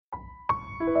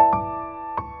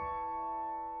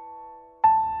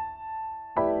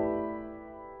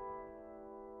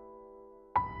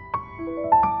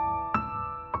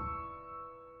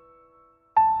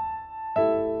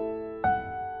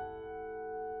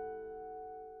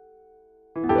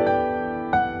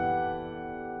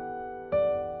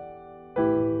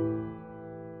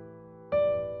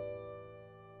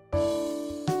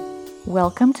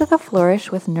Welcome to the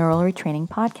Flourish with Neural Retraining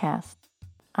podcast.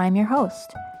 I'm your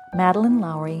host, Madeline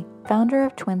Lowry, founder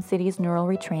of Twin Cities Neural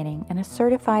Retraining and a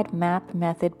certified MAP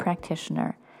method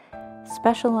practitioner,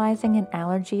 specializing in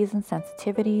allergies and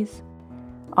sensitivities,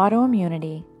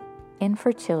 autoimmunity,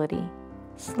 infertility,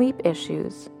 sleep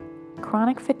issues,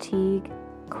 chronic fatigue,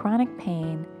 chronic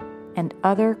pain, and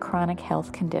other chronic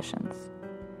health conditions.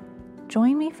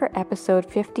 Join me for episode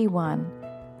 51,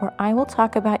 where I will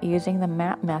talk about using the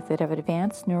MAP method of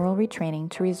advanced neural retraining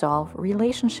to resolve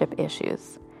relationship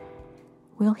issues.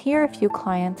 We'll hear a few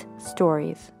client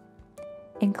stories,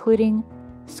 including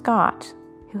Scott,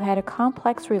 who had a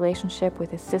complex relationship with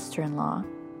his sister-in-law,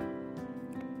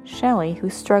 Shelley,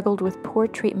 who struggled with poor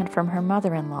treatment from her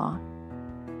mother-in-law,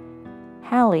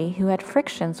 Hallie, who had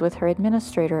frictions with her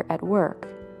administrator at work,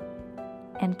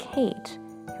 and Kate,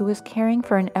 who was caring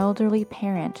for an elderly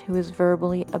parent who was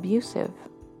verbally abusive.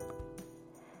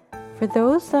 For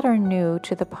those that are new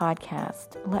to the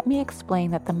podcast, let me explain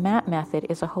that the MAP method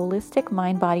is a holistic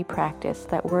mind-body practice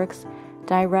that works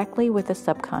directly with the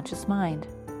subconscious mind.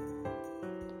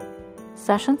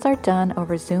 Sessions are done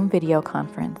over Zoom video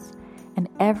conference, and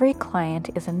every client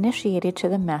is initiated to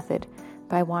the method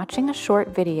by watching a short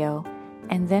video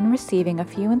and then receiving a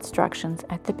few instructions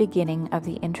at the beginning of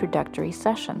the introductory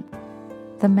session.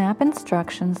 The MAP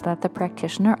instructions that the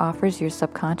practitioner offers your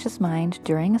subconscious mind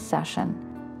during a session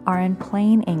are in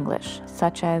plain English,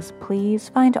 such as, please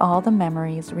find all the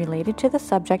memories related to the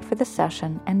subject for the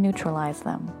session and neutralize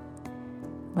them.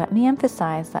 Let me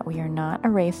emphasize that we are not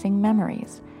erasing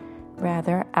memories.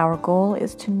 Rather, our goal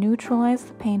is to neutralize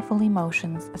the painful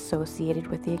emotions associated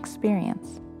with the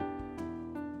experience.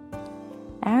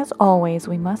 As always,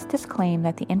 we must disclaim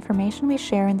that the information we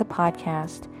share in the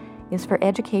podcast is for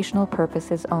educational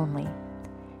purposes only.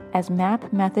 As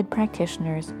MAP method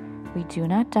practitioners, we do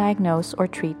not diagnose or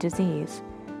treat disease.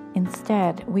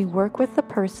 Instead, we work with the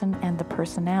person and the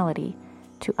personality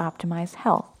to optimize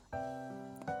health.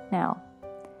 Now,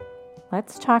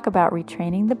 let's talk about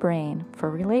retraining the brain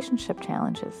for relationship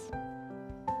challenges.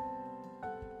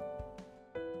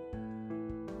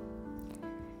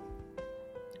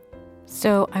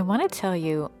 So, I want to tell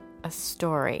you a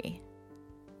story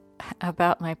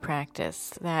about my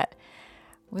practice that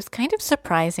was kind of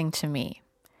surprising to me.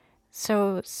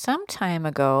 So some time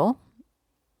ago,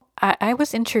 I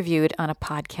was interviewed on a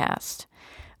podcast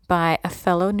by a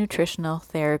fellow nutritional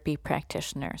therapy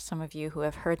practitioner. Some of you who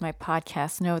have heard my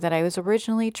podcast know that I was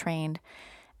originally trained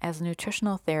as a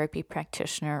nutritional therapy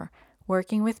practitioner,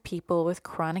 working with people with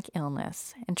chronic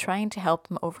illness and trying to help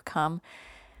them overcome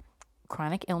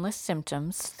chronic illness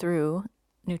symptoms through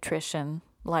nutrition,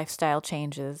 lifestyle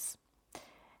changes,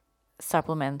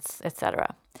 supplements,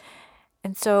 etc.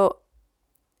 And so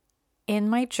in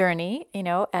my journey,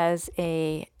 as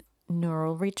a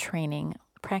neural retraining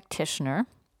practitioner,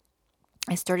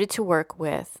 I started to work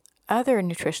with other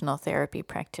nutritional therapy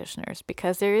practitioners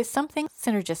because there is something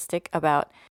synergistic about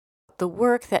the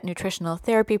work that nutritional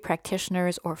therapy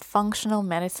practitioners or functional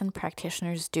medicine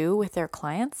practitioners do with their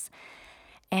clients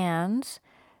and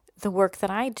the work that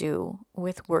I do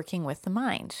with working with the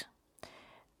mind.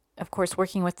 Of course,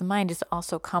 working with the mind is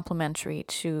also complementary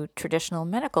to traditional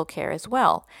medical care as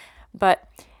well. But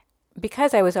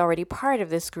because I was already part of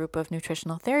this group of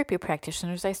nutritional therapy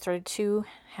practitioners, I started to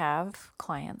have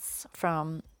clients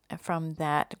from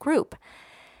that group.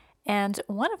 And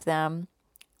one of them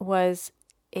was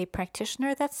a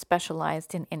practitioner that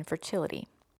specialized in infertility.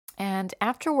 And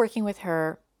after working with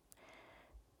her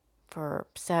for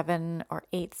 7 or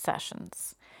 8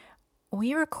 sessions,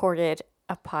 we recorded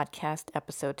a podcast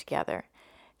episode together.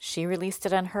 She released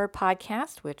it on her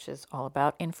podcast, which is all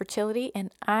about infertility, and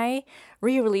I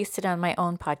re-released it on my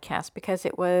own podcast because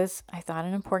it was, I thought,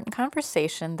 an important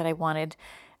conversation that I wanted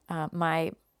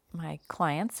my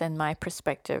clients and my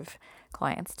prospective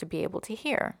clients to be able to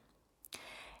hear.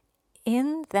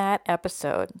 In that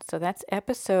episode, so that's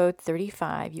episode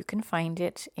 35, you can find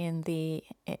it in the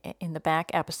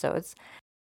back episodes.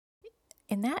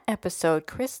 In that episode,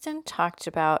 Kristen talked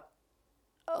about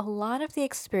a lot of the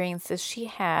experiences she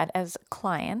had as a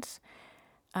client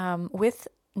with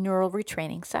neural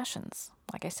retraining sessions.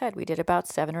 Like I said, we did about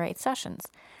 7 or 8 sessions.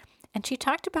 And she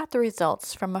talked about the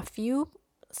results from a few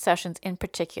sessions in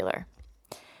particular.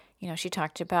 She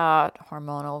talked about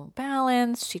hormonal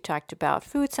balance, she talked about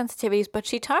food sensitivities, but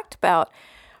she talked about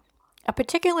a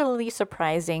particularly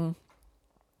surprising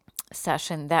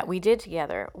session that we did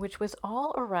together, which was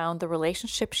all around the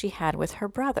relationship she had with her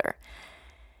brother.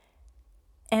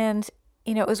 And,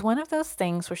 it was one of those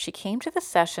things where she came to the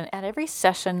session. At every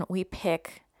session, we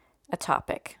pick a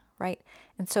topic, right?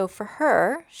 And so for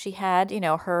her, she had,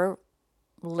 her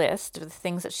list of the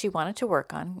things that she wanted to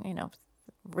work on,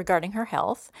 regarding her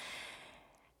health.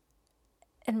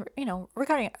 And,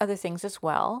 regarding other things as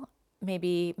well,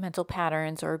 maybe mental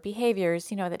patterns or behaviors,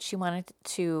 that she wanted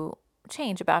to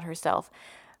change about herself.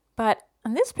 But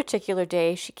on this particular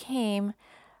day, she came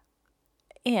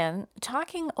in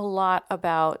talking a lot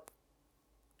about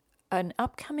an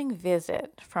upcoming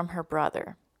visit from her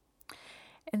brother.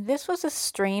 And this was a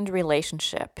strained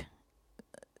relationship.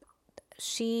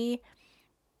 She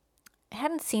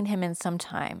hadn't seen him in some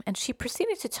time, and she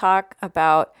proceeded to talk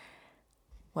about,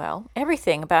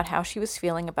 everything about how she was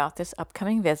feeling about this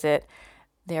upcoming visit,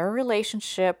 their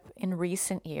relationship in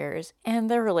recent years, and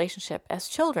their relationship as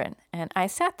children. And I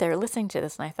sat there listening to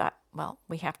this, and I thought,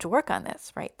 we have to work on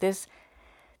this, right? This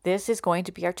is going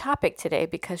to be our topic today,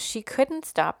 because she couldn't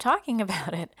stop talking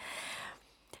about it.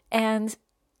 And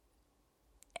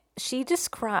she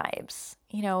describes,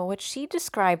 what she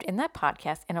described in that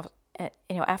podcast, and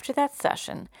after that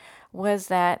session, was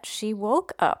that she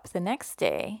woke up the next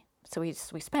day. So we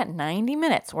spent 90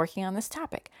 minutes working on this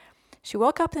topic. She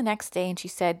woke up the next day and she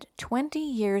said 20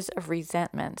 years of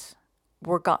resentment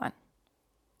were gone,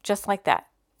 just like that.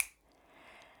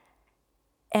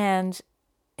 And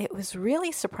it was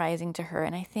really surprising to her.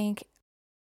 And I think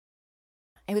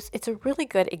it's a really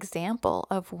good example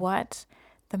of what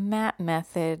the MAP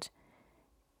method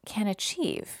can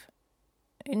achieve.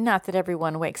 Not that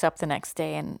everyone wakes up the next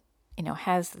day and,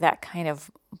 has that kind of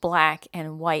black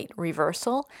and white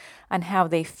reversal on how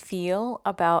they feel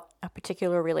about a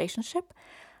particular relationship.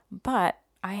 But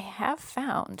I have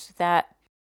found that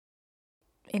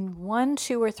in 1,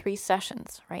 2, or 3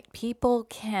 sessions, right, people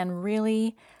can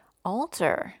really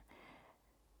alter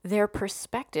their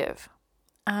perspective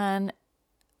on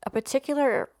a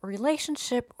particular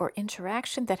relationship or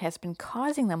interaction that has been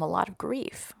causing them a lot of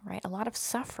grief, right? A lot of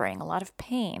suffering, a lot of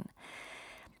pain.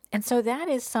 And so that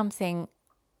is something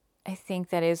I think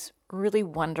that is really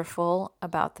wonderful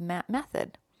about the MAP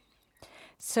method.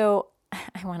 So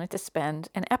I wanted to spend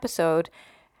an episode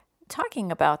talking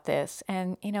about this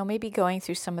and, maybe going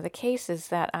through some of the cases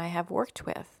that I have worked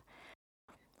with.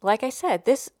 Like I said,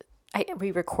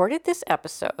 we recorded this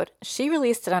episode. She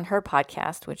released it on her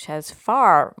podcast, which has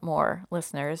far more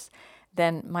listeners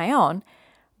than my own.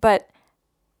 But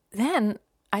then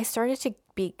I started to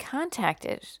be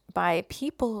contacted by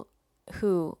people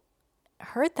who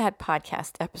heard that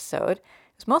podcast episode. It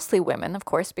was mostly women, of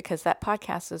course, because that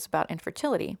podcast is about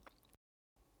infertility.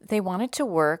 They wanted to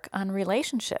work on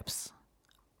relationships.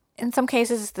 In some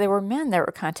cases, there were men that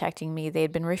were contacting me. They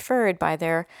had been referred by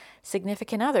their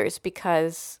significant others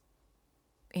because,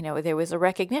 there was a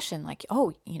recognition like,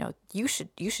 you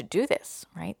should do this,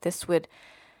 right? This would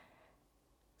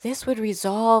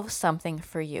resolve something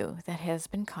for you that has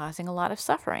been causing a lot of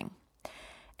suffering.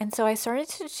 And so I started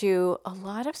to do a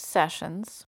lot of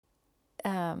sessions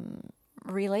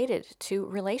related to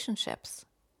relationships.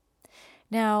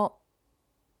 Now,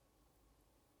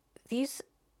 these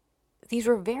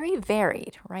were very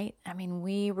varied, right? I mean,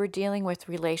 we were dealing with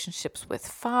relationships with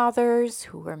fathers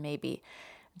who were maybe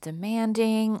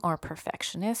demanding or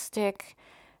perfectionistic.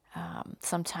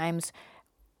 Sometimes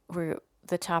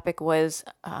the topic was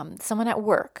someone at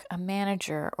work, a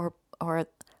manager or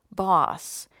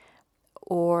boss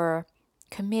or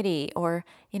committee or,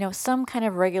 some kind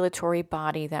of regulatory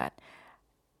body that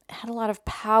had a lot of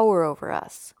power over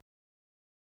us.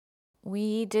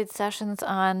 We did sessions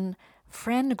on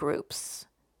friend groups,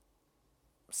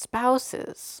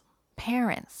 spouses,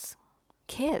 parents,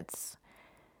 kids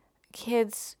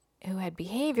who had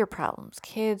behavior problems,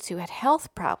 kids who had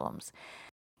health problems,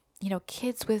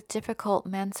 kids with difficult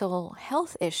mental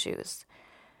health issues,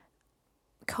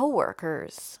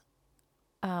 coworkers,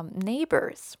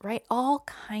 neighbors, right? All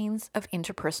kinds of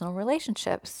interpersonal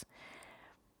relationships.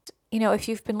 If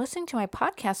you've been listening to my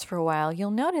podcast for a while,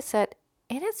 you'll notice that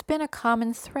it has been a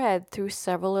common thread through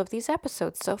several of these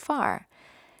episodes so far.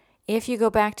 If you go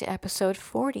back to episode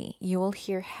 40, you will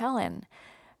hear Helen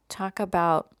talk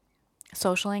about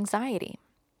social anxiety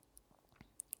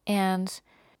and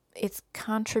its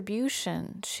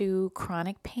contribution to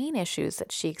chronic pain issues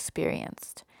that she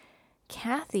experienced.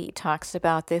 Kathy talks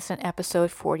about this in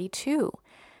episode 42.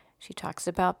 She talks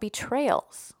about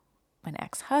betrayals, an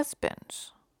ex-husband,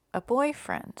 a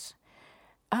boyfriend,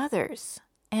 others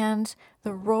and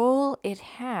the role it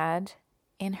had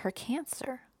in her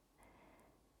cancer.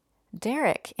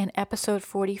 Derek in episode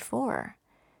 44,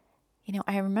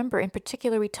 I remember in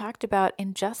particular we talked about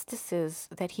injustices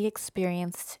that he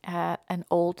experienced at an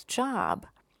old job.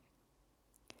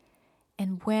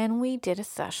 And when we did a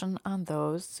session on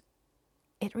those,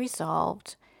 it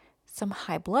resolved some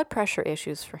high blood pressure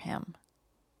issues for him.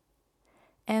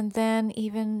 And then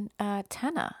even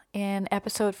Tenna in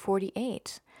episode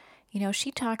 48,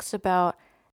 she talks about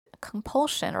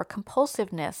compulsion or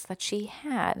compulsiveness that she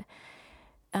had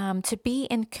to be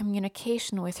in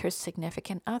communication with her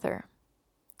significant other.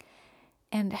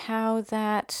 And how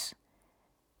that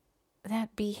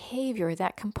behavior,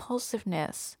 that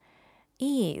compulsiveness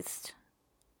eased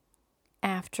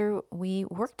after we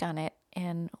worked on it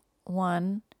in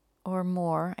one or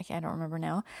more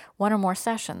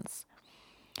sessions.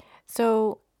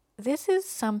 So this is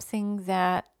something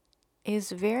that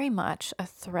is very much a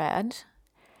thread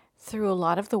through a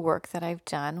lot of the work that I've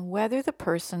done, whether the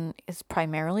person is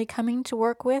primarily coming to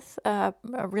work with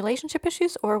relationship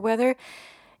issues or whether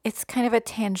it's kind of a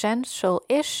tangential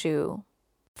issue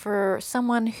for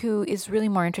someone who is really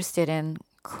more interested in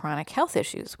chronic health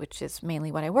issues, which is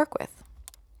mainly what I work with.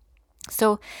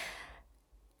 So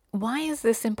why is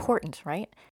this important,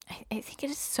 right? I think it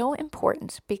is so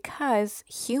important because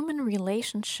human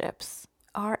relationships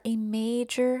are a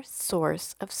major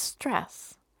source of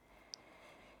stress.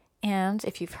 And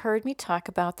if you've heard me talk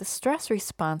about the stress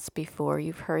response before,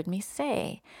 you've heard me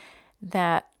say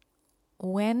that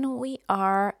when we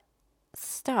are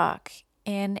stuck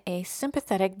in a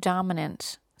sympathetic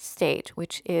dominant state,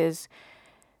 which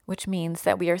means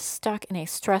that we are stuck in a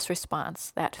stress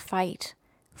response, that fight,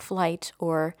 flight,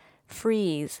 or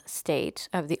freeze state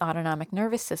of the autonomic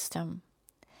nervous system,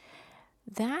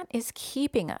 that is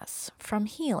keeping us from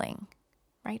healing,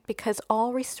 right? Because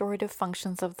all restorative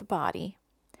functions of the body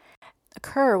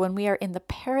occur when we are in the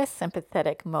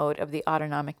parasympathetic mode of the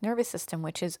autonomic nervous system,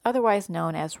 which is otherwise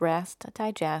known as rest,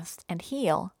 digest, and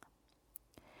heal.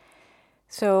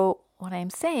 So what I'm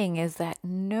saying is that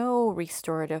no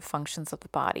restorative functions of the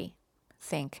body,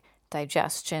 think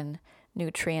digestion,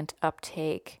 nutrient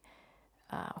uptake,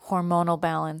 hormonal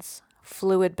balance,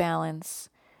 fluid balance,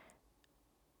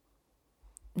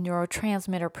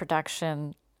 neurotransmitter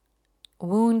production,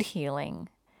 wound healing,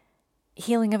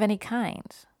 healing of any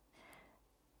kind,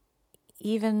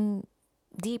 even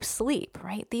deep sleep,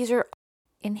 right? These are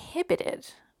inhibited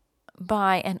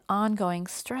by an ongoing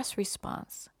stress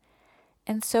response.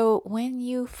 And so when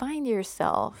you find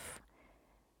yourself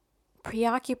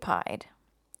preoccupied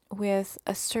with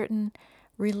a certain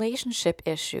relationship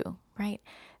issue, right,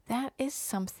 that is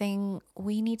something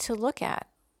we need to look at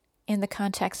in the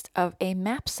context of a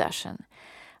MAP session,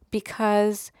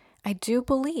 because I do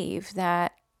believe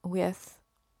that with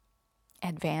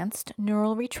advanced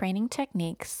neural retraining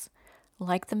techniques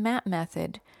like the MAP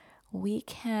method, we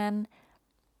can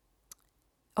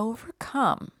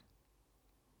overcome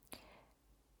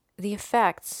the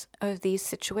effects of these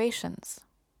situations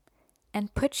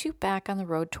and put you back on the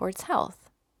road towards health.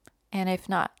 And if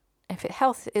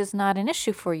health is not an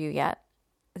issue for you yet,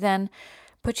 then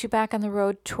put you back on the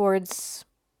road towards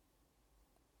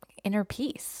inner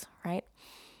peace, right?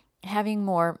 Having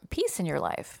more peace in your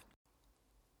life.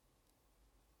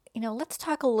 Let's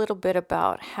talk a little bit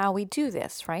about how we do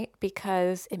this, right?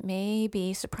 Because it may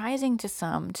be surprising to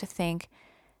some to think,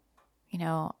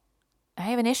 I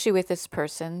have an issue with this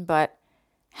person, but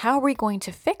how are we going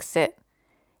to fix it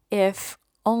if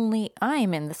only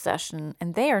I'm in the session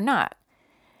and they are not?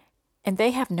 And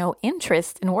they have no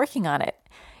interest in working on it.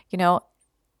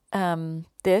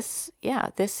 This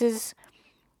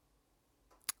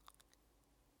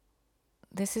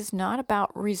is not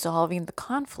about resolving the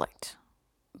conflict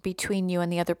between you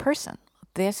and the other person.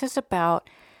 This is about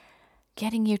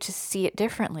getting you to see it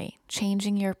differently,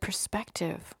 changing your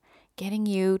perspective, getting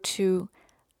you to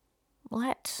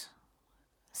let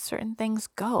certain things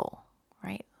go,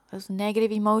 right? Those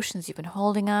negative emotions you've been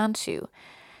holding on to,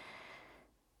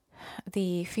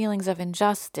 the feelings of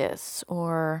injustice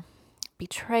or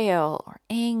betrayal or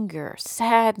anger,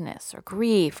 sadness or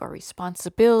grief or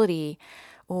responsibility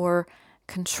or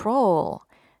control,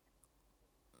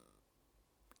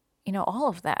 all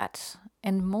of that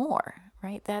and more,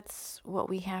 right? That's what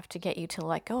we have to get you to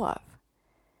let go of.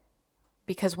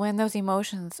 Because when those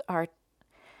emotions are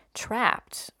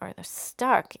trapped or they're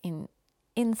stuck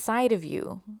inside of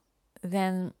you,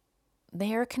 then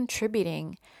they are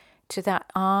contributing to that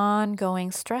ongoing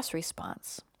stress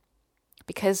response.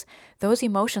 Because those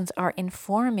emotions are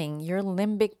informing your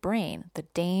limbic brain, the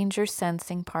danger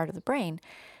sensing part of the brain,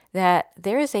 that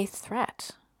there is a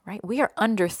threat right? We are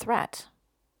under threat.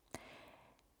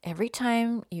 Every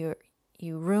time you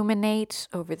ruminate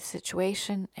over the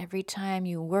situation, every time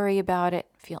you worry about it,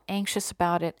 feel anxious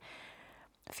about it,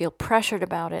 feel pressured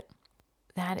about it,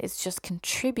 that is just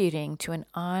contributing to an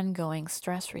ongoing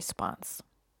stress response.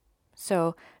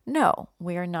 So, no,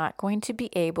 we are not going to be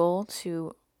able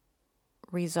to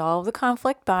resolve the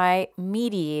conflict by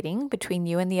mediating between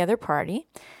you and the other party.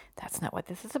 That's not what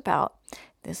this is about.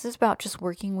 This is about just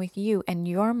working with you and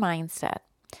your mindset.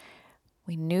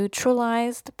 We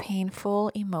neutralize the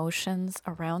painful emotions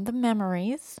around the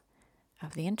memories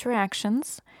of the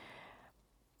interactions.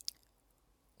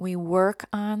 We work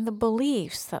on the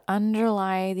beliefs that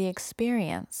underlie the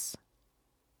experience.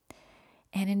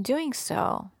 And in doing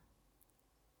so,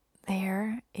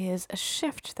 there is a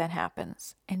shift that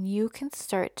happens, and you can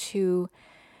start to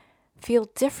feel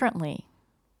differently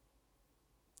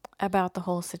about the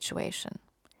whole situation.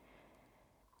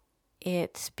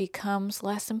 It becomes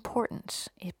less important.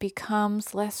 It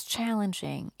becomes less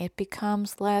challenging. It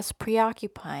becomes less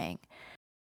preoccupying.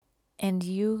 And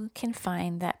you can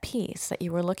find that peace that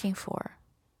you were looking for.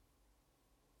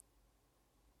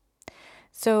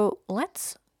 So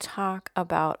let's talk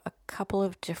about a couple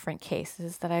of different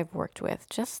cases that I've worked with,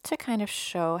 just to kind of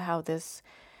show how this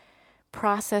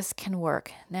process can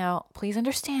work. Now, please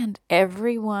understand,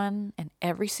 everyone and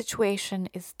every situation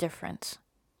is different.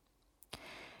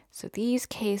 So these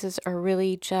cases are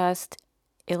really just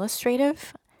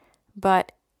illustrative,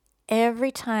 but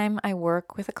every time I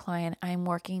work with a client, I'm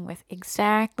working with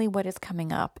exactly what is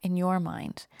coming up in your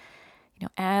mind.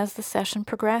 As the session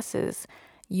progresses,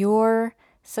 your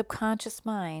subconscious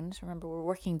mind, remember, we're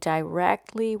working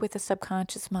directly with the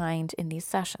subconscious mind in these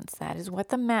sessions. That is what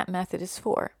the MAP method is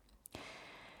for.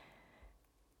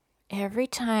 Every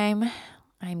time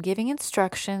I'm giving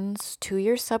instructions to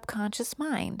your subconscious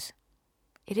mind,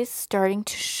 it is starting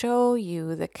to show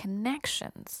you the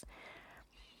connections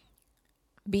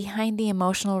behind the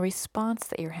emotional response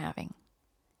that you're having.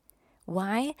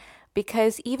 Why?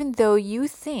 Because even though you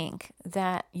think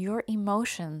that your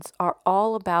emotions are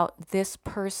all about this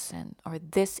person or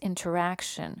this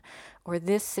interaction or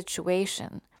this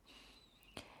situation,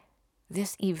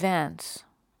 this event,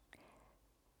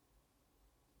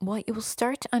 what you will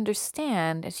start to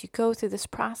understand as you go through this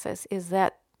process is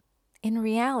that in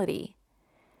reality,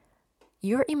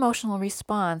 your emotional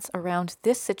response around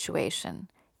this situation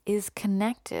is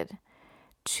connected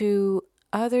to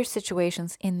other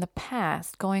situations in the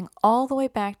past, going all the way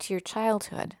back to your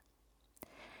childhood,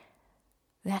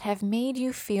 that have made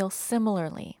you feel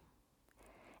similarly.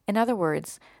 In other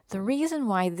words, the reason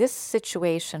why this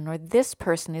situation or this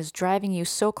person is driving you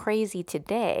so crazy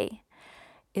today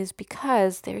is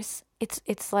because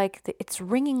it's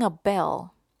ringing a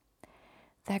bell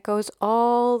that goes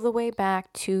all the way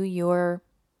back to your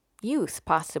youth,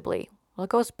 possibly. Well, it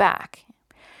goes back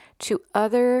to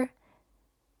other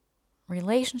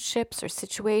relationships or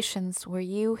situations where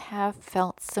you have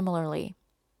felt similarly.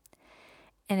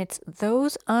 And it's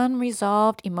those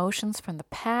unresolved emotions from the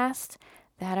past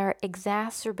that are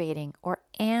exacerbating or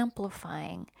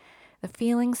amplifying the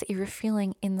feelings that you're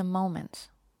feeling in the moment.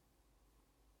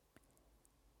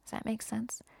 Does that make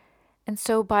sense? And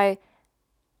so by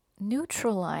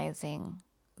neutralizing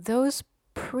those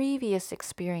previous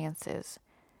experiences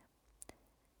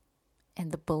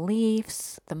and the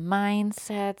beliefs, the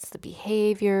mindsets, the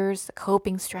behaviors, the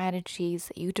coping strategies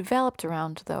that you developed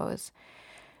around those,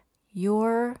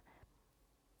 your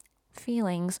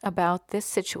feelings about this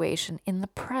situation in the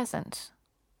present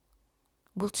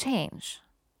will change.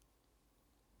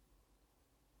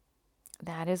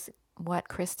 That is what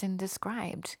Kristen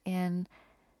described in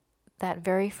that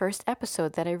very first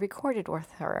episode that I recorded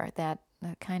with her that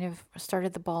kind of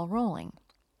started the ball rolling.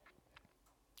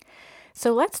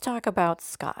 So let's talk about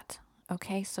Scott.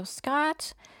 Okay, so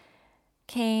Scott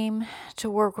came to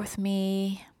work with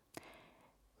me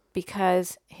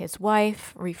because his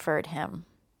wife referred him.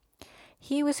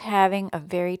 He was having a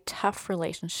very tough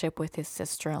relationship with his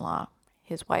sister-in-law,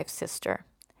 his wife's sister.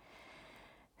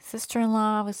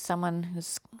 Sister-in-law was someone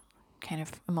who's kind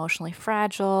of emotionally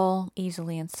fragile,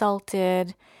 easily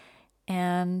insulted,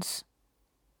 and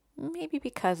maybe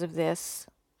because of this,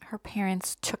 her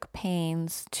parents took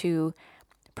pains to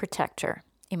protect her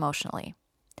emotionally.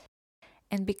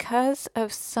 And because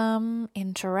of some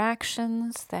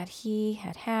interactions that he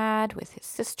had had with his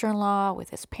sister-in-law, with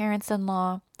his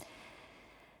parents-in-law,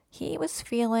 he was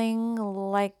feeling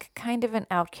like kind of an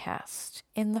outcast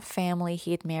in the family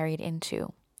he had married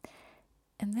into.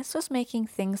 And this was making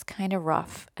things kind of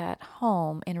rough at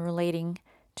home in relating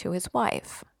to his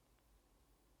wife.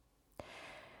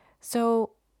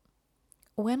 So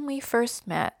when we first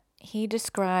met, he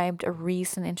described a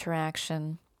recent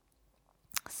interaction,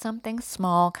 something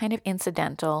small, kind of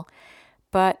incidental,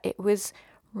 but it was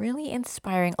really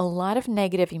inspiring a lot of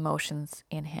negative emotions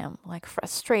in him, like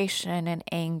frustration and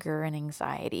anger and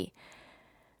anxiety.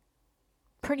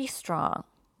 Pretty strong.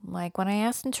 Like when I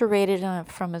asked him to rate it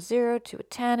from a 0 to a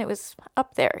 10, it was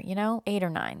up there, 8 or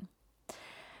 9.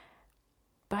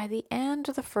 By the end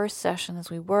of the first session, as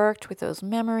we worked with those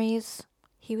memories,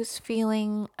 he was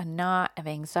feeling a knot of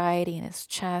anxiety in his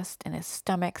chest and his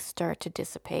stomach start to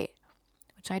dissipate,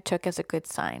 which I took as a good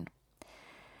sign.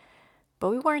 But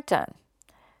we weren't done.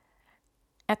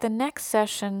 At the next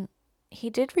session, he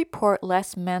did report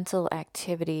less mental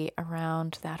activity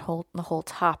around the whole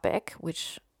topic,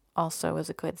 which also was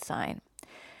a good sign.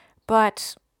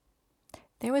 But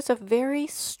there was a very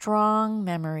strong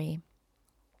memory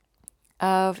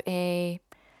of a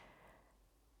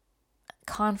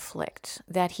conflict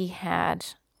that he had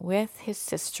with his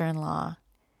sister-in-law.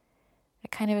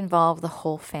 It kind of involved the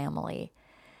whole family.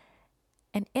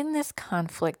 And in this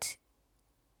conflict,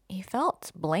 he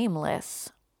felt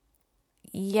blameless,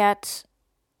 yet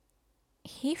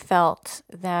he felt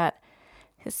that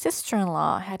his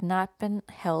sister-in-law had not been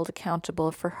held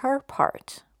accountable for her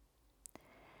part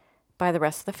by the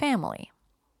rest of the family.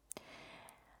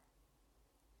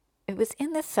 It was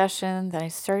in this session that I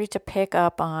started to pick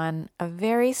up on a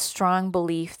very strong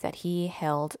belief that he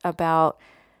held about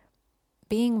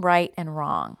being right and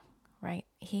wrong, right?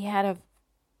 He had a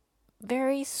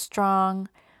very strong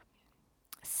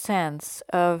sense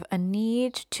of a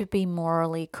need to be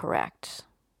morally correct,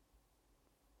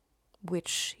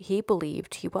 which he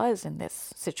believed he was in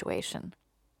this situation.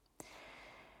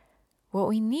 What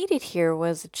we needed here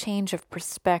was a change of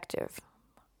perspective,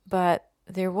 but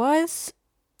there was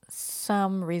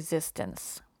some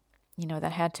resistance,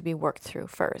 that had to be worked through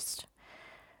first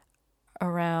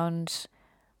around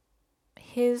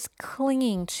his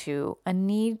clinging to a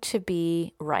need to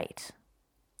be right.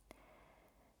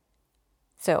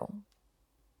 So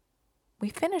we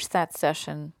finished that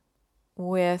session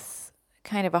with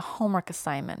kind of a homework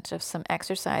assignment of some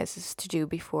exercises to do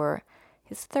before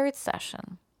his third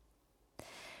session. The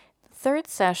third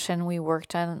session, we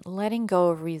worked on letting go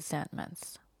of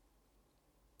resentments.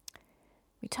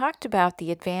 We talked about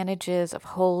the advantages of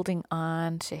holding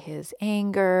on to his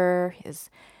anger, his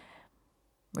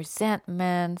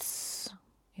resentments,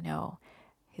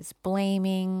 his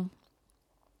blaming,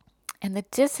 and the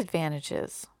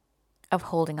disadvantages of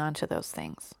holding on to those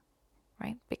things,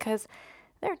 right? Because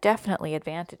there are definitely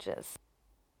advantages.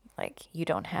 Like, you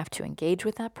don't have to engage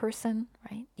with that person,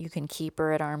 right? You can keep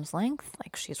her at arm's length,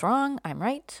 like she's wrong, I'm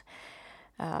right.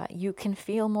 You can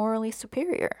feel morally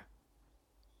superior.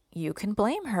 You can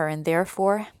blame her and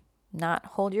therefore not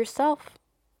hold yourself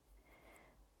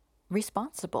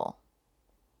responsible.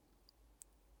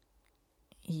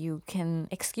 You can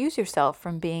excuse yourself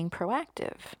from being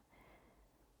proactive.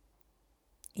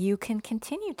 You can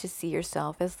continue to see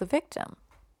yourself as the victim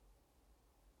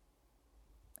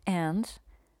and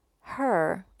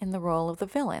her in the role of the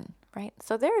villain, right?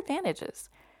 So there are advantages,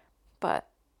 but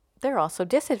there are also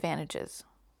disadvantages,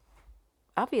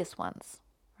 obvious ones,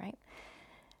 right?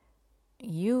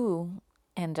 You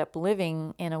end up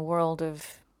living in a world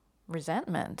of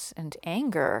resentment and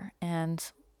anger and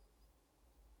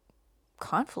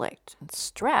conflict and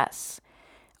stress,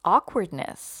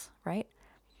 awkwardness, right?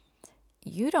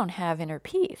 You don't have inner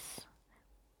peace.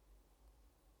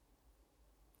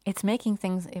 It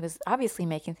was obviously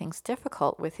making things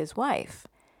difficult with his wife.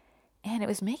 And it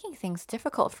was making things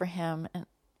difficult for him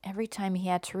every time he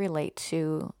had to relate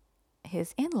to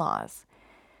his in-laws.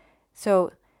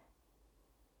 So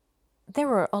there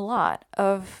were a lot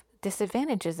of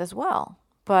disadvantages as well.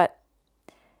 But,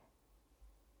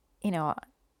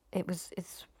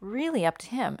 it's really up to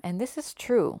him. And this is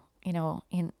true,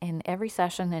 in every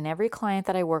session, in every client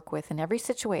that I work with, in every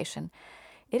situation.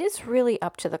 It is really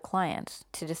up to the client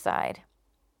to decide,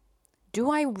 do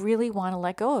I really want to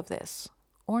let go of this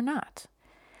or not?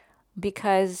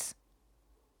 Because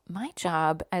my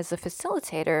job as a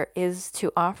facilitator is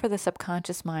to offer the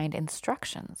subconscious mind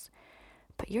instructions.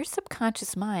 But your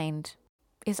subconscious mind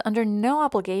is under no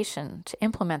obligation to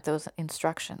implement those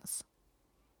instructions.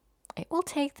 It will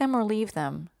take them or leave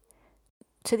them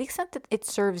to the extent that it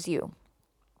serves you.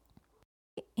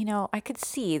 I could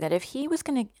see that if he was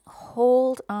going to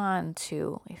hold on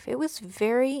to, if it was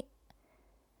very,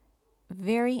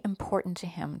 very important to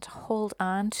him to hold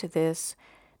on to this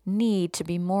need to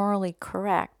be morally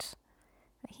correct,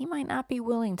 he might not be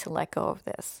willing to let go of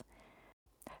this.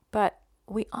 But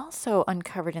we also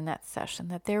uncovered in that session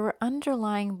that there were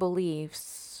underlying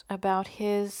beliefs about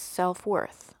his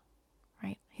self-worth,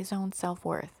 right? His own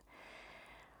self-worth.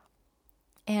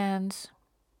 And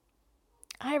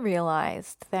I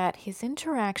realized that his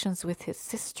interactions with his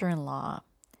sister-in-law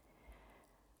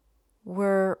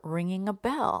were ringing a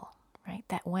bell, right?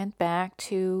 That went back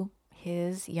to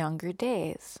his younger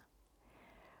days.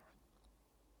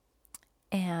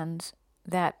 And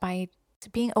that by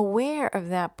being aware of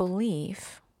that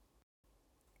belief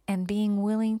and being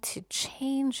willing to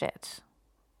change it,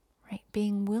 right?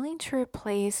 Being willing to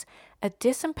replace a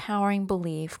disempowering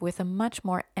belief with a much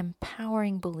more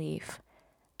empowering belief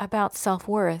about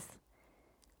self-worth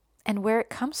and where it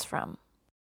comes from.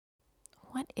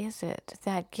 What is it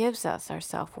that gives us our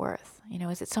self-worth?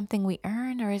 Is it something we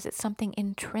earn, or is it something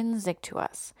intrinsic to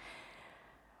us?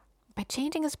 By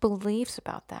changing his beliefs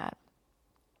about that,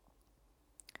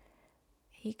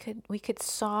 we could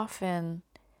soften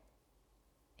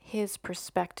his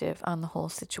perspective on the whole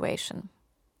situation.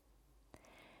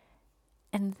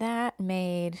 And that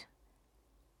made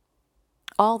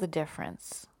all the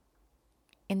difference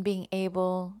in being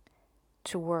able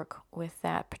to work with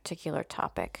that particular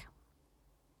topic.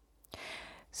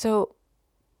 So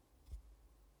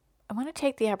I want to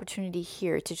take the opportunity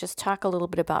here to just talk a little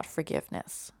bit about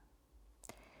forgiveness,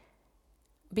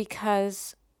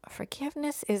 because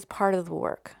forgiveness is part of the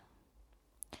work.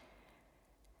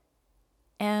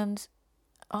 And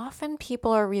often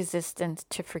people are resistant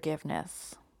to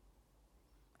forgiveness,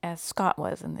 as Scott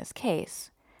was in this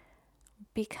case,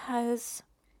 because,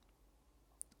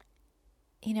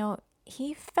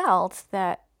 he felt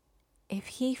that if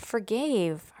he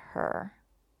forgave her,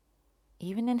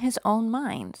 even in his own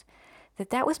mind,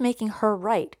 that was making her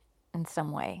right in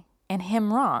some way and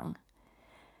him wrong.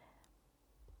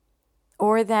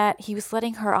 Or that he was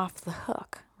letting her off the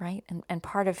hook, right? And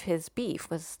part of his beef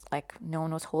was like no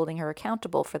one was holding her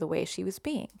accountable for the way she was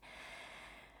being.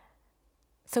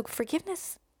 So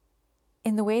forgiveness,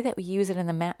 in the way that we use it in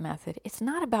the MAP method, it's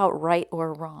not about right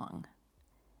or wrong.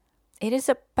 It is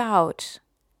about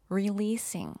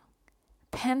releasing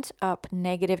pent up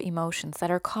negative emotions that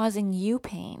are causing you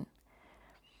pain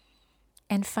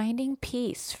and finding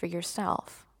peace for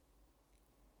yourself.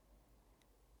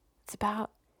 It's about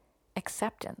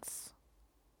acceptance.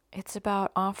 It's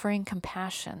about offering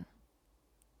compassion.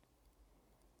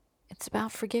 It's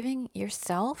about forgiving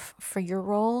yourself for your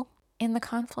role in the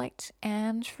conflict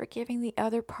and forgiving the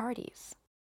other parties.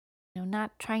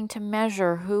 Not trying to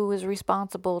measure who is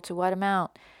responsible to what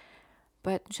amount,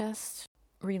 but just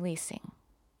releasing,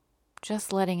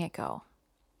 just letting it go.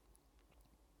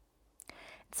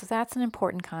 So that's an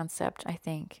important concept, I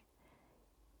think,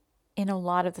 in a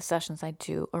lot of the sessions I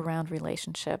do around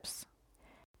relationships.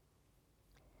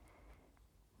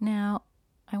 Now,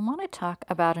 I want to talk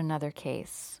about another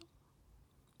case.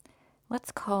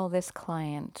 Let's call this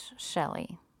client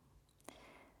Shelley.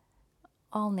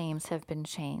 All names have been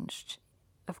changed,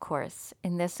 of course,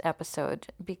 in this episode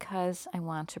because I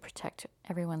want to protect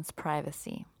everyone's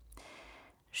privacy.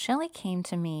 Shelley came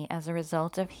to me as a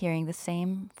result of hearing the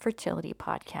same fertility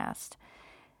podcast.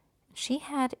 She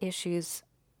had issues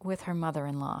with her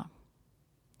mother-in-law.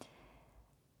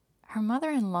 Her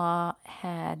mother-in-law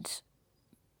had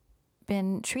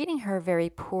been treating her very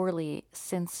poorly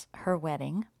since her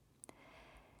wedding,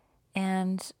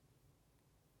 and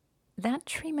that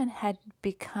treatment had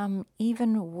become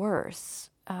even worse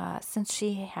since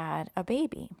she had a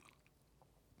baby,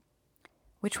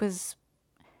 which was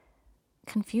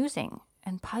confusing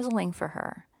and puzzling for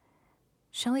her.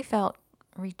 Shelley felt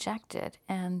rejected,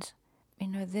 and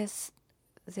this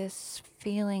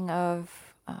feeling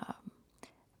of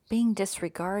being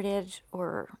disregarded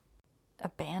or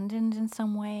abandoned in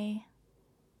some way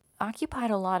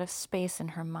occupied a lot of space in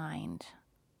her mind.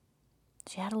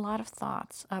 She had a lot of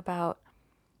thoughts about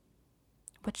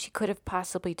what she could have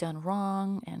possibly done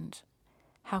wrong and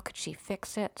how could she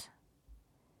fix it.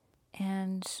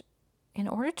 And in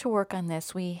order to work on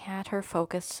this, we had her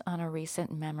focus on a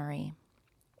recent memory.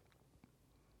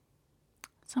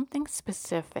 Something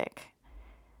specific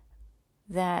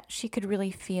that she could really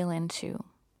feel into.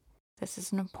 This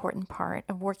is an important part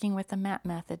of working with the MAP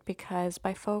method because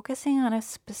by focusing on a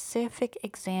specific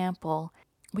example,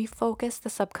 we focus the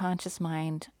subconscious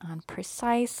mind on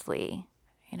precisely,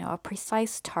 a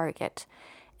precise target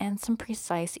and some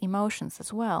precise emotions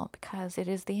as well, because it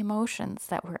is the emotions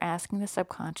that we're asking the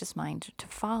subconscious mind to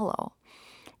follow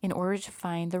in order to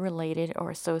find the related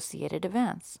or associated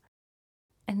events.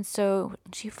 And so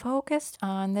she focused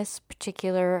on this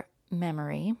particular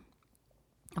memory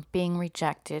of being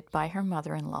rejected by her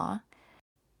mother-in-law.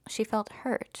 She felt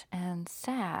hurt and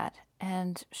sad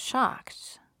and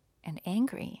shocked and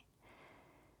angry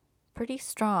pretty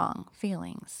strong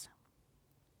feelings.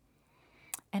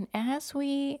 And as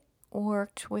we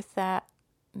worked with that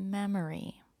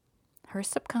memory, her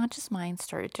subconscious mind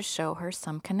started to show her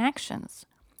some connections.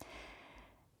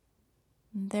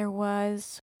 There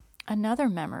was another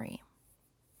memory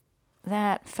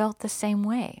that felt the same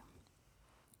way,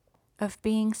 of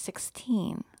being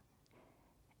 16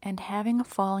 and having a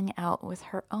falling out with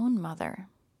her own mother.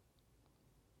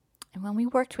 And when we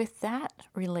worked with that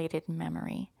related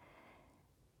memory,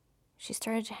 she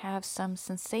started to have some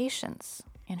sensations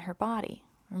in her body.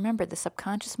 Remember, the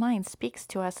subconscious mind speaks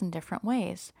to us in different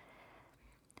ways.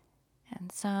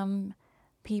 And some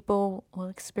people will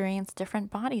experience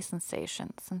different body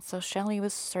sensations. And so Shelley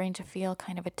was starting to feel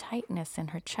kind of a tightness in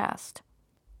her chest.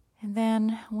 And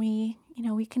then we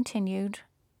continued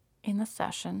in the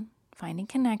session, finding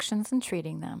connections and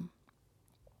treating them.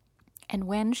 And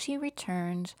when she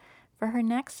returned for her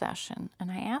next session,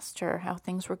 and I asked her how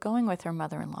things were going with her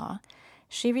mother-in-law,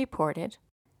 she reported,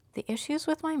 "The issues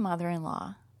with my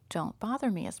mother-in-law don't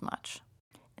bother me as much."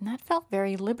 And that felt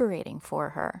very liberating for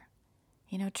her,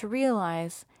 to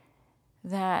realize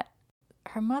that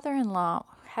her mother-in-law,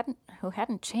 who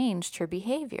hadn't changed her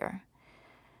behavior,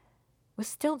 was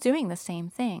still doing the same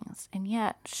things. And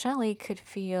yet Shelley could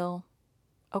feel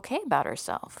okay about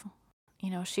herself.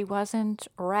 She wasn't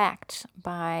racked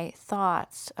by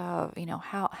thoughts of,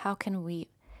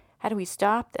 how do we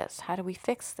stop this? How do we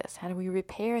fix this? How do we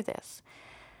repair this?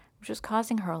 Which was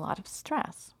causing her a lot of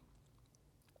stress.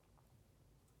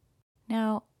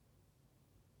 Now,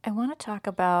 I want to talk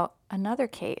about another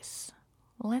case.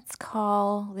 Let's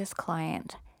call this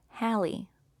client Hallie.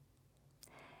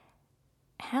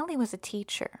 Hallie was a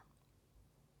teacher,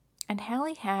 and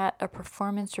Hallie had a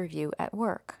performance review at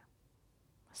work.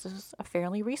 This is a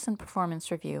fairly recent performance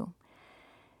review.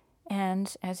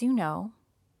 And as you know,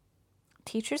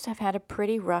 teachers have had a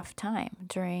pretty rough time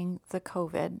during the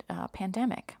COVID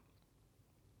pandemic.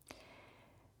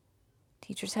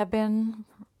 Teachers have been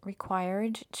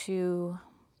required to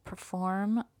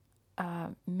perform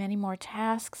many more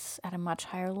tasks at a much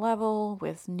higher level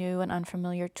with new and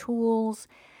unfamiliar tools,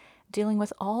 dealing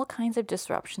with all kinds of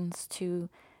disruptions to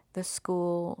the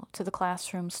school, to the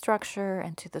classroom structure,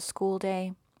 and to the school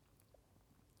day.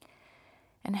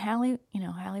 And Hallie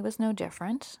was no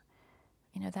different.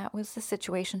 That was the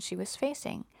situation she was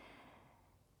facing.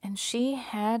 And she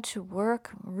had to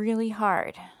work really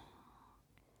hard.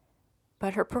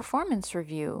 But her performance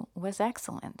review was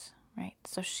excellent, right?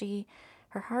 So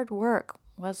her hard work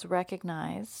was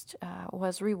recognized,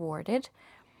 was rewarded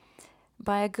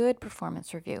by a good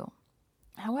performance review.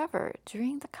 However,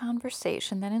 during the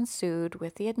conversation that ensued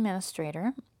with the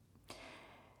administrator,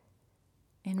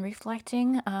 in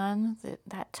reflecting on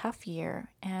that tough year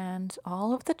and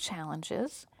all of the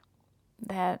challenges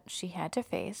that she had to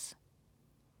face,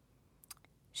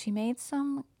 she made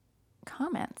some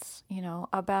comments,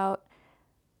 about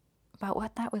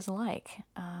what that was like,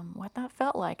 what that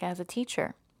felt like as a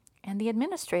teacher. And the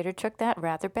administrator took that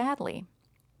rather badly.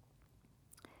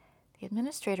 The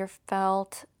administrator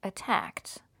felt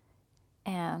attacked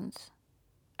and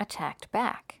attacked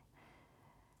back.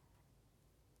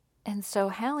 And so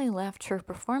Hallie left her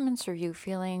performance review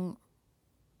feeling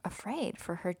afraid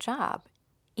for her job,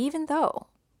 even though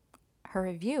her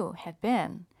review had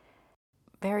been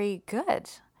very good.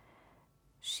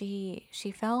 She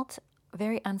felt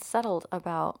very unsettled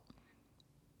about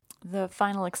the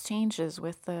final exchanges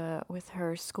with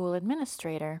her school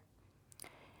administrator.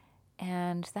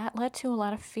 And that led to a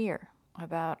lot of fear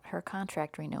about her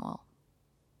contract renewal.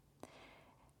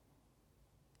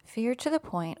 Fear to the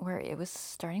point where it was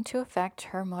starting to affect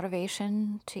her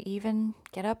motivation to even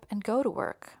get up and go to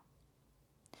work.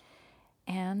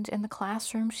 And in the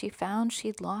classroom, she found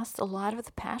she'd lost a lot of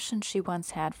the passion she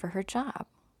once had for her job,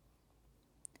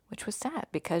 which was sad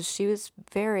because she was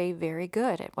very, very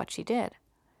good at what she did.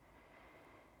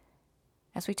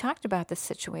 As we talked about this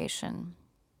situation,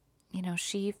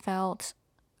 she felt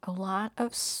a lot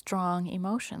of strong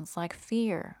emotions like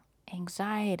fear,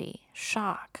 anxiety,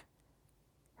 shock,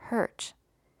 hurt,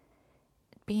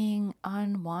 being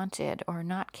unwanted or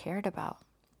not cared about.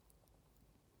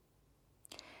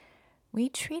 We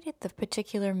treated the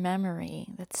particular memory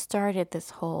that started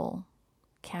this whole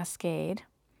cascade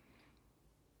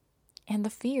and the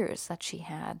fears that she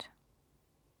had.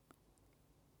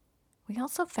 We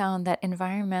also found that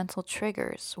environmental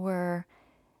triggers were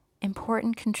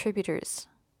important contributors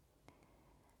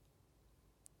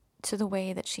to the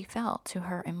way that she felt, to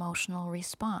her emotional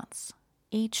response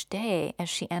each day as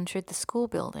she entered the school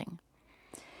building.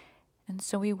 And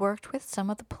so we worked with some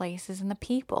of the places and the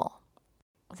people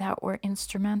that were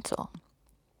instrumental.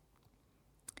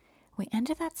 We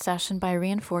ended that session by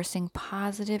reinforcing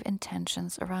positive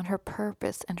intentions around her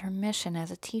purpose and her mission as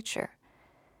a teacher,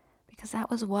 because that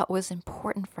was what was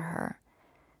important for her.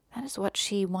 That is what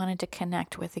she wanted to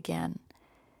connect with again.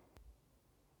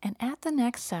 And at the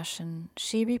next session,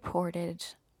 she reported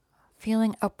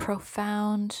feeling a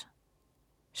profound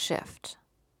shift.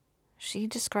 She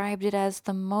described it as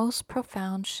the most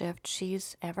profound shift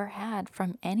she's ever had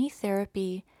from any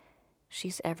therapy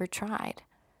she's ever tried.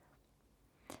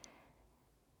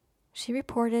 She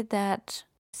reported that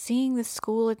seeing the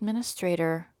school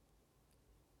administrator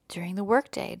during the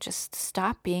workday just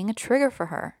stopped being a trigger for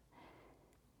her.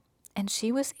 And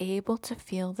she was able to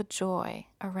feel the joy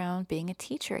around being a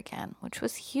teacher again, which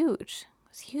was huge. It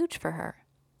was huge for her.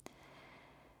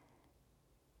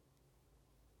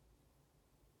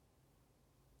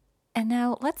 And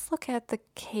now let's look at the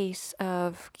case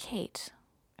of Kate,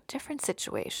 a different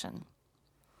situation.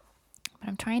 But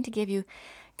I'm trying to give you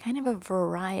kind of a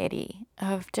variety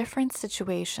of different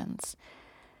situations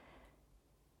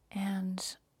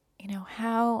and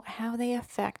how they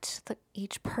affect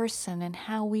each person and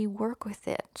how we work with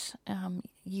it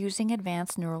using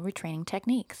advanced neural retraining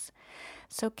techniques.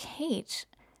 So Kate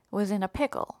was in a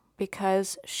pickle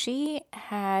because she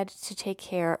had to take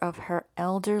care of her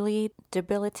elderly,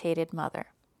 debilitated mother,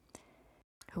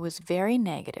 who was very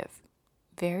negative,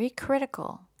 very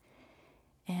critical,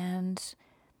 and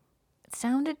it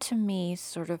sounded to me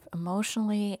sort of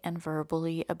emotionally and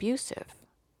verbally abusive.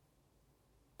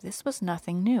 This was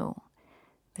nothing new.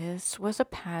 This was a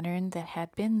pattern that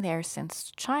had been there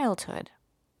since childhood.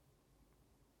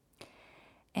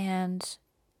 And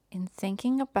in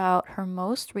thinking about her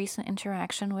most recent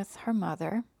interaction with her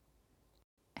mother,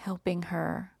 helping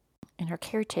her in her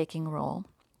caretaking role,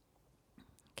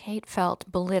 Kate felt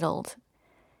belittled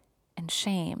and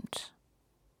shamed,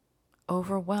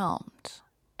 overwhelmed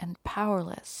and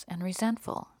powerless and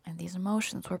resentful, and these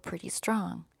emotions were pretty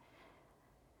strong.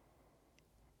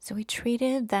 So we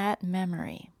treated that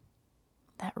memory,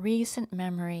 that recent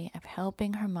memory of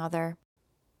helping her mother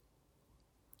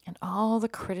and all the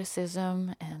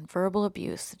criticism and verbal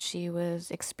abuse that she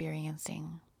was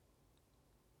experiencing.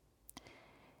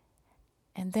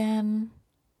 And then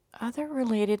other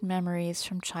related memories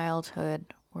from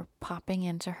childhood were popping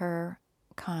into her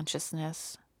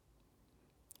consciousness,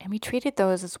 and we treated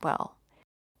those as well.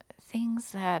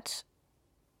 Things that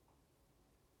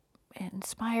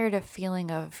inspired a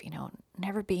feeling of,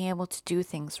 never being able to do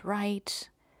things right,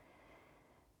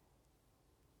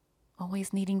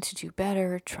 always needing to do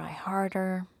better, try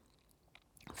harder,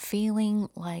 feeling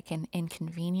like an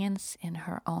inconvenience in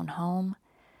her own home,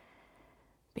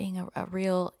 being a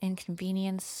real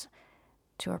inconvenience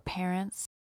to her parents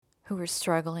who were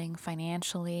struggling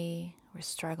financially, were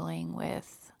struggling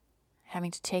with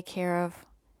having to take care of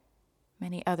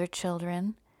many other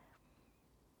children.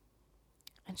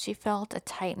 And she felt a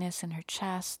tightness in her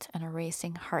chest and a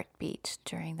racing heartbeat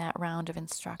during that round of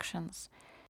instructions.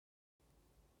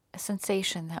 A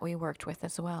sensation that we worked with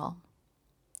as well.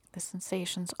 The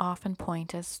sensations often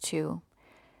point us to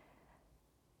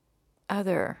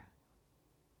other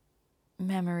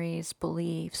memories,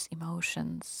 beliefs,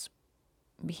 emotions,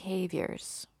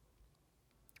 behaviors,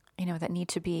 that need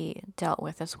to be dealt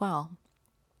with as well.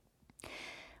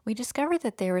 We discovered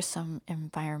that there were some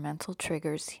environmental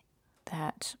triggers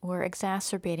that were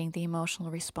exacerbating the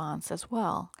emotional response as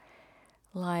well,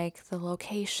 like the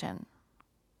location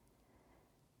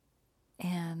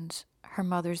and her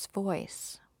mother's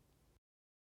voice.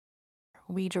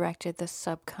 We directed the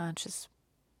subconscious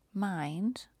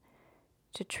mind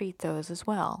to treat those as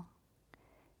well,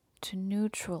 to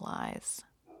neutralize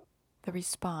the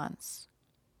response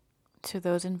to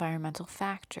those environmental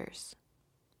factors.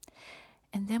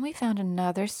 And then we found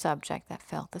another subject that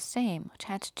felt the same, which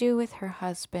had to do with her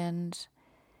husband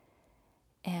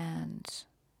and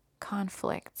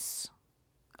conflicts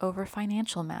over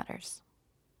financial matters.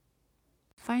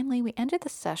 Finally, we ended the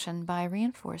session by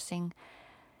reinforcing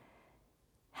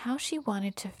how she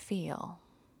wanted to feel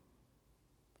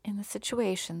in the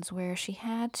situations where she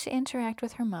had to interact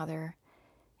with her mother,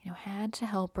 had to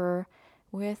help her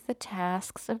with the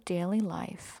tasks of daily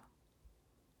life,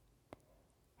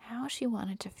 how she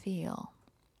wanted to feel.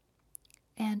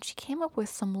 And she came up with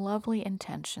some lovely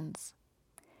intentions,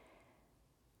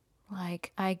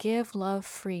 like, I give love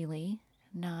freely,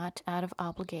 not out of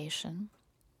obligation.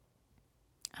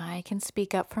 I can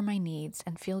speak up for my needs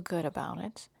and feel good about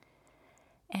it.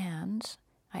 And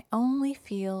I only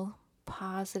feel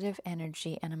positive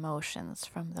energy and emotions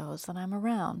from those that I'm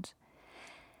around.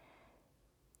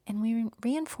 And we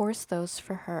reinforced those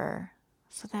for her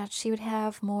so that she would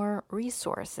have more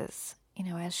resources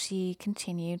as she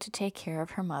continued to take care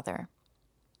of her mother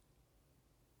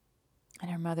and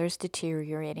her mother's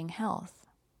deteriorating health.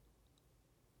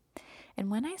 And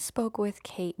when I spoke with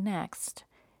Kate next,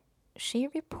 she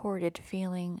reported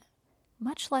feeling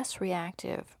much less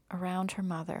reactive around her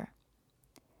mother,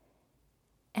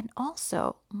 and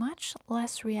also much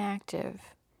less reactive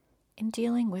in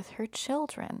dealing with her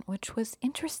children, which was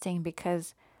interesting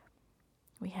because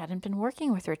we hadn't been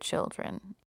working with her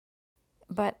children.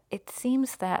 But it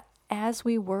seems that as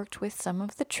we worked with some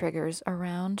of the triggers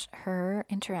around her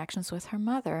interactions with her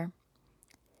mother,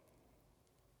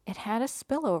 it had a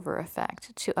spillover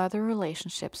effect to other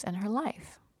relationships in her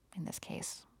life, in this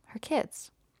case, her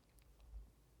kids.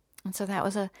 And so that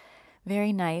was a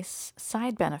very nice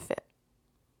side benefit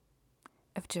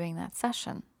of doing that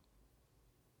session.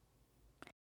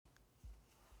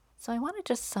 So I want to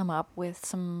just sum up with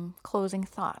some closing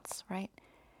thoughts, right?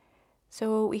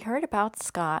 So we heard about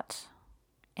Scott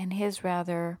and his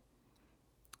rather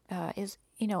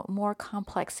more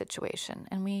complex situation,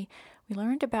 and we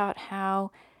learned about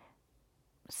how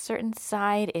certain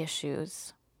side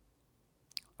issues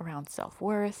around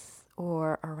self-worth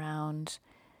or around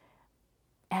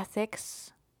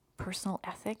ethics, personal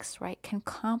ethics, right, can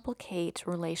complicate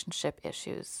relationship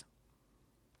issues.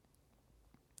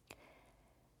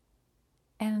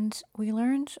 And we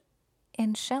learned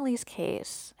in Shelley's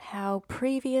case how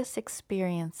previous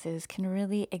experiences can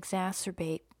really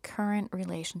exacerbate current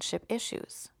relationship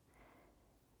issues,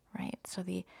 right? So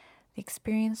the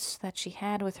experience that she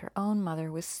had with her own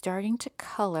mother was starting to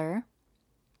color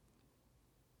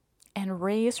and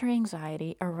raise her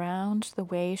anxiety around the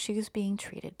way she was being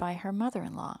treated by her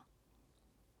mother-in-law.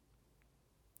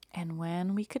 And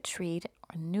when we could treat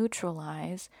or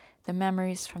neutralize the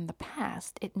memories from the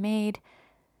past, it made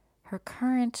her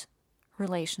current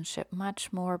relationship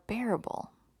much more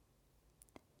bearable.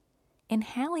 In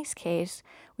Hallie's case,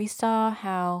 we saw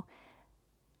how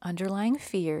underlying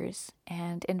fears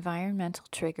and environmental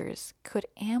triggers could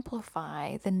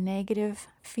amplify the negative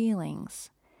feelings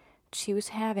she was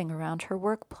having around her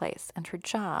workplace and her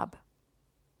job.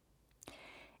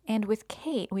 And with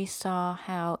Kate, we saw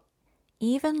how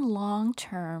even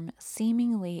long-term,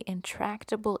 seemingly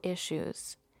intractable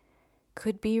issues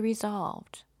could be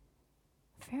resolved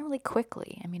fairly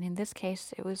quickly. I mean, in this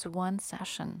case, it was one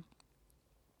session.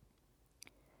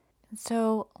 And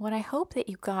so what I hope that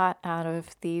you got out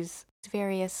of these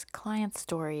various client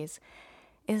stories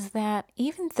is that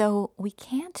even though we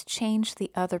can't change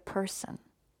the other person,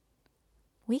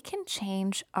 we can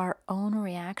change our own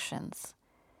reactions,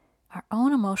 our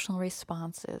own emotional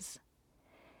responses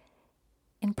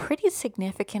in pretty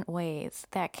significant ways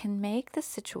that can make the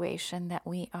situation that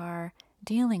we are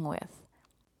dealing with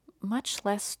much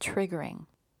less triggering.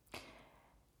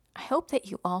 I hope that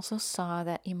you also saw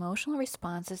that emotional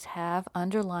responses have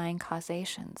underlying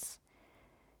causations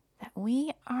that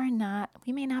we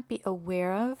may not be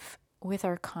aware of with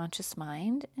our conscious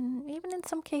mind, and even in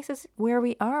some cases where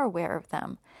we are aware of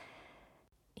them.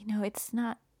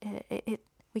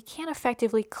 We can't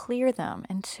effectively clear them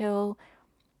until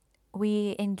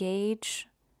we engage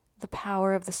the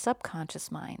power of the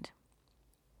subconscious mind.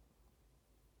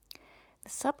 The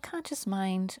subconscious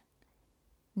mind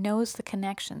knows the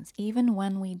connections even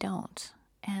when we don't,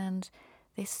 and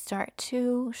they start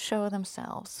to show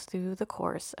themselves through the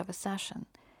course of a session.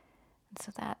 And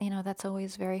so that's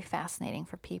always very fascinating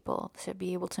for people to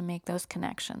be able to make those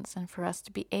connections and for us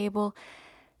to be able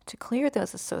to clear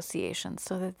those associations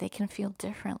so that they can feel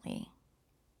differently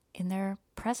in their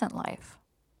present life.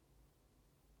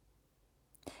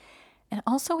 And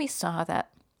also we saw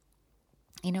that,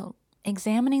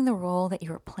 examining the role that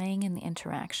you are playing in the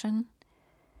interaction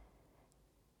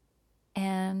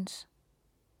and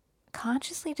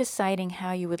consciously deciding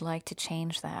how you would like to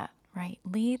change that, right,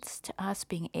 leads to us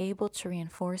being able to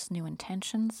reinforce new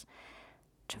intentions,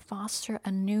 to foster a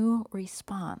new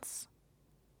response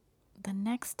the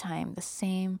next time the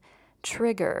same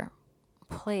trigger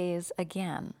plays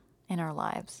again in our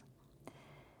lives.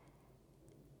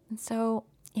 And so,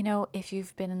 if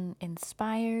you've been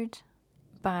inspired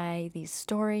by these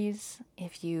stories,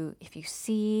 if you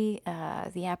see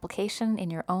the application in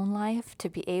your own life to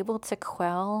be able to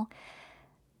quell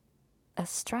a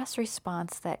stress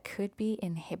response that could be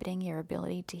inhibiting your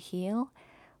ability to heal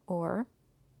or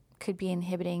could be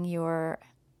inhibiting your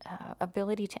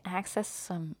ability to access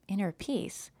some inner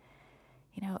peace,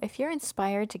 if you're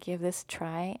inspired to give this a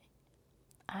try,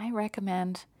 I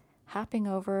recommend hopping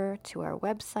over to our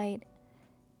website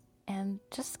and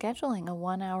just scheduling a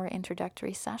 1-hour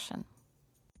introductory session.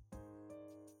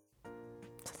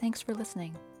 So thanks for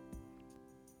listening.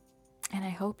 And I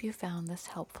hope you found this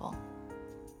helpful.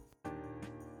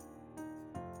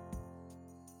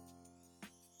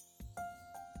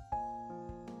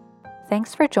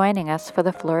 Thanks for joining us for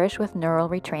the Flourish with Neural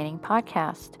Retraining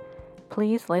podcast.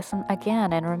 Please listen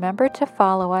again and remember to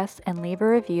follow us and leave a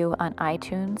review on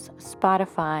iTunes,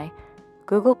 Spotify,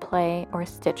 Google Play, or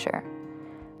Stitcher.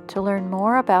 To learn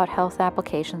more about health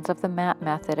applications of the MAP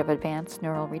method of advanced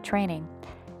neural retraining,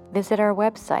 visit our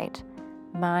website,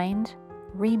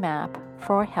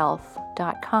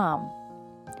 mindremapforhealth.com.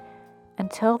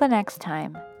 Until the next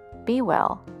time, be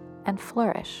well and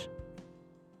flourish.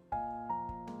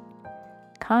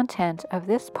 Content of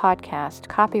this podcast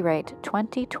copyright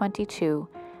 2022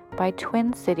 by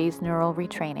Twin Cities Neural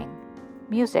Retraining.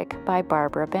 Music by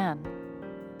Barbara Ben.